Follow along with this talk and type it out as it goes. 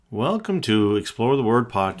Welcome to Explore the Word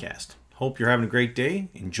podcast. Hope you're having a great day,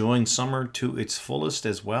 enjoying summer to its fullest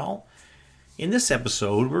as well. In this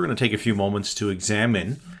episode, we're going to take a few moments to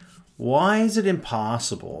examine why is it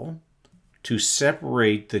impossible to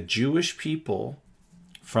separate the Jewish people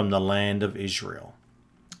from the land of Israel.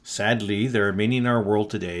 Sadly, there are many in our world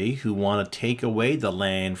today who want to take away the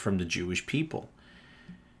land from the Jewish people.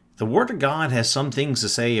 The Word of God has some things to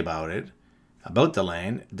say about it, about the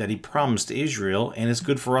land that he promised to Israel, and it's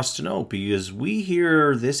good for us to know because we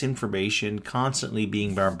hear this information constantly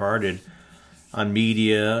being bombarded on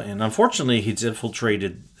media, and unfortunately it's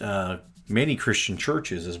infiltrated many Christian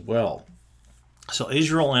churches as well. So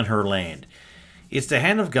Israel and her land. It's the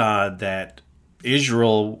hand of God that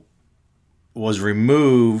Israel was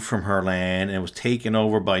removed from her land and was taken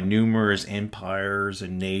over by numerous empires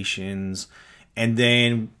and nations, and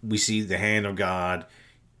then we see the hand of God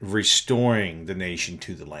restoring the nation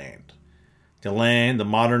to the land. The land, the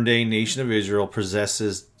modern day nation of Israel,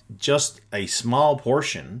 possesses just a small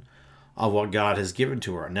portion of what God has given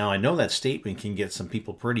to her. Now, I know that statement can get some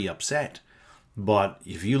people pretty upset, but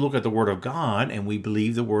if you look at the Word of God and we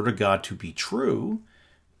believe the Word of God to be true,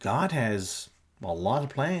 God has a lot of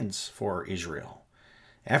plans for Israel.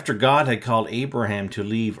 After God had called Abraham to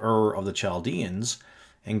leave Ur of the Chaldeans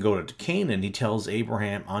and go to Canaan, he tells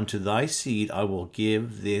Abraham, "Unto thy seed I will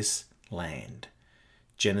give this land."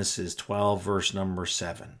 Genesis 12, verse number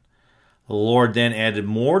 7. The Lord then added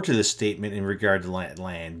more to the statement in regard to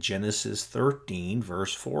land. Genesis 13,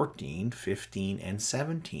 verse 14, 15, and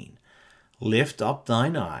 17. "Lift up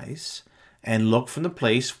thine eyes, and look from the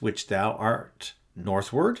place which thou art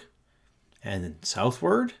northward, and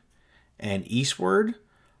southward, and eastward.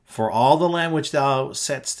 For all the land which thou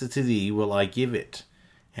settest to thee will I give it,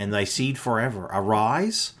 and thy seed forever.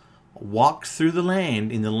 Arise, walk through the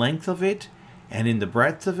land in the length of it, and in the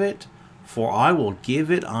breadth of it, for I will give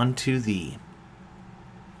it unto thee."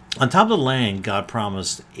 On top of the land, God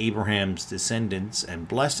promised Abraham's descendants and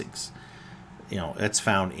blessings. That's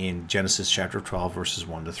found in Genesis chapter 12, verses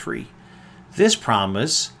 1 to 3. This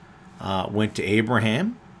promise went to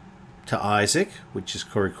Abraham, to Isaac, which is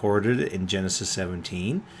recorded in Genesis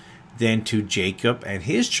 17, then to Jacob and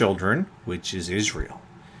his children, which is Israel.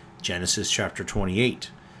 Genesis chapter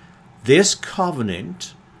 28. This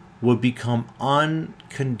covenant would become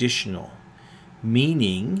unconditional,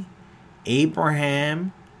 meaning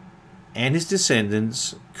Abraham and his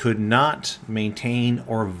descendants could not maintain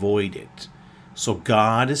or void it. So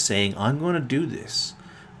God is saying, I'm going to do this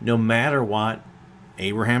no matter what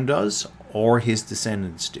Abraham does or his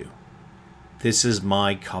descendants do. This is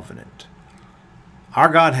my covenant. Our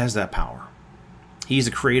God has that power. He's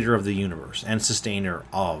the creator of the universe and sustainer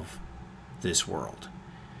of this world.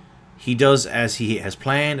 He does as he has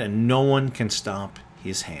planned, and no one can stop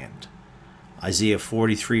his hand. Isaiah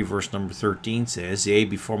 43, verse number 13 says, "Yea,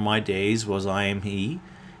 before my days was I am he,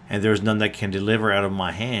 and there is none that can deliver out of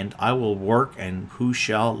my hand. I will work, and who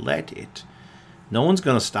shall let it?" No one's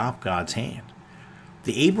going to stop God's hand.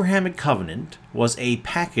 The Abrahamic covenant was a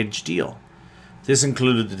package deal. This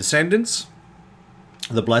included the descendants,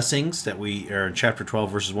 the blessings that we are in chapter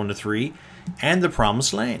 12, verses 1 to 3, and the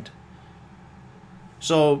promised land.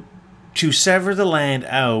 So to sever the land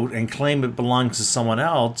out and claim it belongs to someone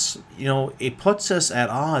else, it puts us at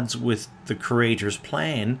odds with the Creator's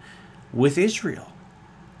plan with Israel.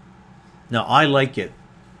 Now, I like it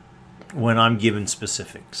when I'm given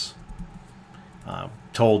specifics.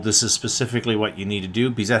 Told this is specifically what you need to do,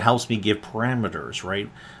 because that helps me give parameters, right?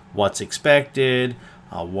 What's expected,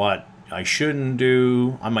 what I shouldn't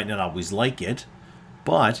do. I might not always like it,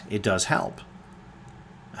 but it does help.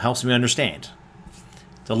 It helps me understand.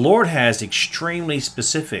 The Lord has extremely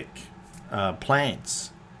specific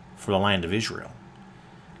plans for the land of Israel.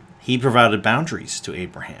 He provided boundaries to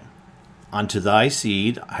Abraham. "Unto thy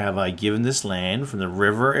seed have I given this land from the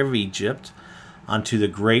river of Egypt unto the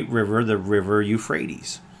great river, the river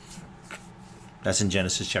Euphrates." That's in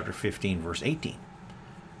Genesis chapter 15, verse 18.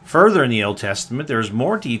 Further in the Old Testament, there's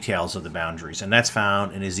more details of the boundaries, and that's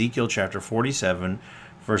found in Ezekiel chapter 47,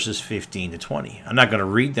 verses 15 to 20. I'm not going to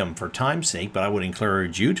read them for time's sake, but I would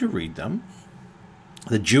encourage you to read them.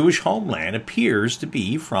 The Jewish homeland appears to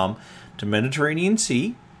be from the Mediterranean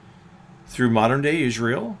Sea through modern-day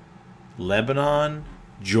Israel, Lebanon,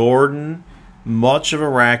 Jordan, much of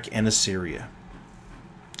Iraq, and Assyria.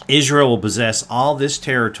 Israel will possess all this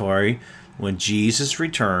territory when Jesus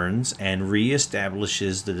returns and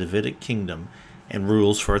reestablishes the Davidic kingdom and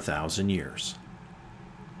rules for 1,000 years.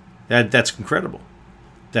 That's incredible.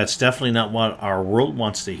 That's definitely not what our world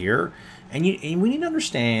wants to hear. And we need to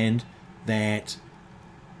understand that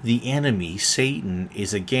the enemy, Satan,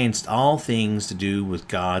 is against all things to do with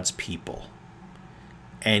God's people.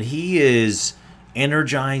 And he is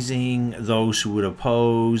energizing those who would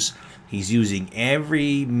oppose. He's using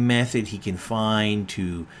every method he can find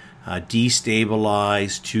to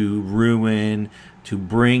destabilize, to ruin, to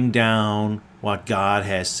bring down what God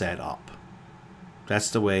has set up.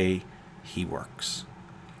 That's the way he works.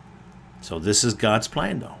 So this is God's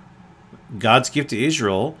plan, though. God's gift to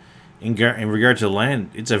Israel in regard to the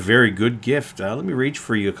land, it's a very good gift. Let me read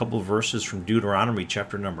for you a couple of verses from Deuteronomy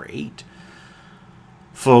chapter number 8.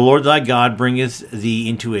 For the Lord thy God bringeth thee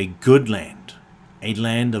into a good land, a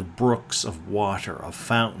land of brooks of water, of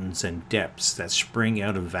fountains and depths that spring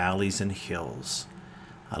out of valleys and hills,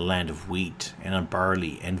 a land of wheat and of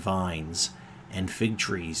barley and vines and fig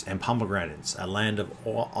trees and pomegranates, a land of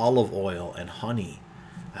olive oil and honey,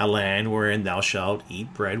 a land wherein thou shalt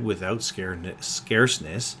eat bread without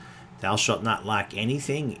scarceness, thou shalt not lack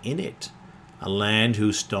anything in it, a land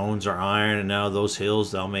whose stones are iron, and out of those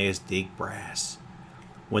hills thou mayest dig brass.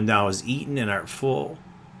 When thou hast eaten and art full,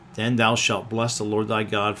 then thou shalt bless the Lord thy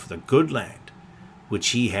God for the good land which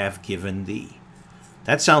he hath given thee.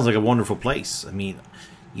 That sounds like a wonderful place. I mean,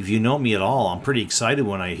 if you know me at all, I'm pretty excited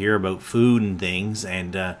when I hear about food and things,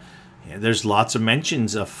 and there's lots of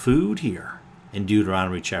mentions of food here in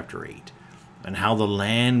Deuteronomy chapter 8, and how the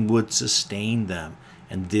land would sustain them,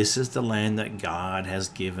 and this is the land that God has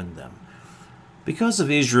given them. Because of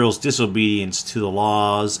Israel's disobedience to the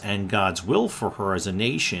laws and God's will for her as a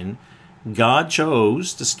nation, God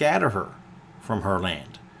chose to scatter her from her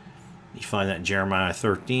land. You find that in Jeremiah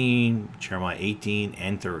 13, Jeremiah 18,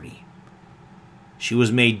 and 30. She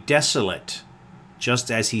was made desolate,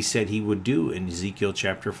 just as he said he would do in Ezekiel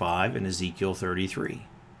chapter 5 and Ezekiel 33.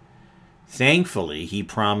 Thankfully, he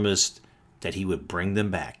promised that he would bring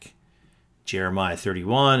them back. Jeremiah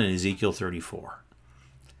 31 and Ezekiel 34.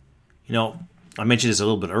 You know, I mentioned this a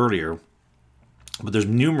little bit earlier, but there's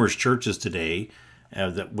numerous churches today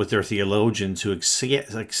that, with their theologians, who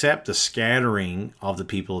accept the scattering of the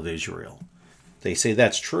people of Israel. They say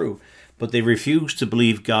that's true, but they refuse to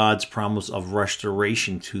believe God's promise of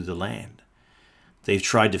restoration to the land. They've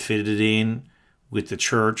tried to fit it in with the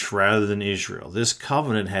church rather than Israel. This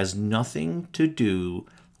covenant has nothing to do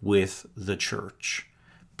with the church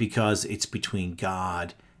because it's between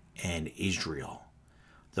God and Israel.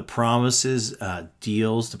 The promises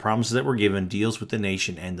the promises that were given deals with the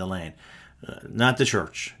nation and the land, not the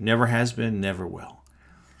church. Never has been, never will.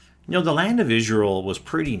 You know, the land of Israel was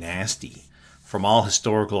pretty nasty from all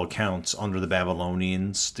historical accounts under the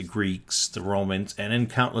Babylonians, the Greeks, the Romans, and then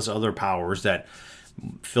countless other powers that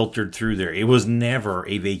filtered through there. It was never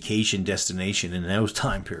a vacation destination in those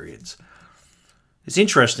time periods. It's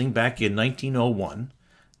interesting, back in 1901,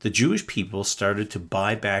 the Jewish people started to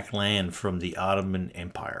buy back land from the Ottoman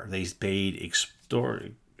Empire. They paid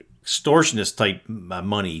extortionist type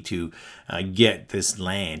money to get this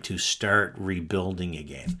land to start rebuilding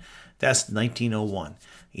again. That's 1901.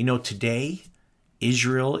 You know, today,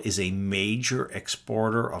 Israel is a major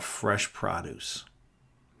exporter of fresh produce.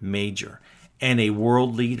 Major. And a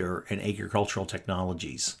world leader in agricultural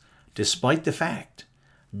technologies, despite the fact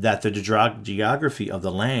that the geography of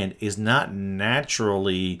the land is not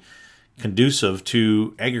naturally conducive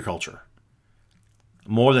to agriculture.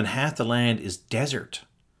 More than half the land is desert.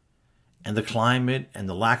 And the climate and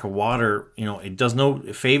the lack of water, it does no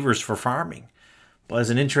favors for farming. But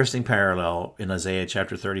there's an interesting parallel in Isaiah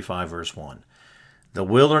chapter 35, verse 1. The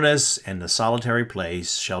wilderness and the solitary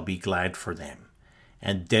place shall be glad for them,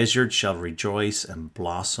 and desert shall rejoice and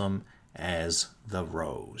blossom as the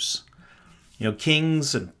rose.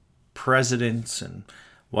 Kings and presidents and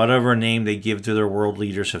whatever name they give to their world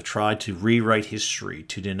leaders have tried to rewrite history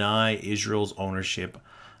to deny Israel's ownership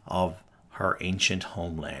of her ancient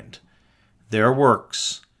homeland. Their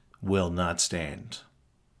works will not stand.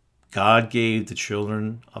 God gave the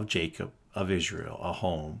children of Jacob, of Israel, a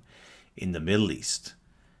home in the Middle East.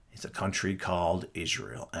 It's a country called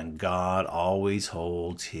Israel, and God always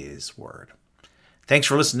holds his word. Thanks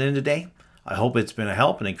for listening in today. I hope it's been a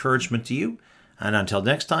help and encouragement to you. And until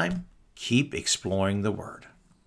next time, keep exploring the Word.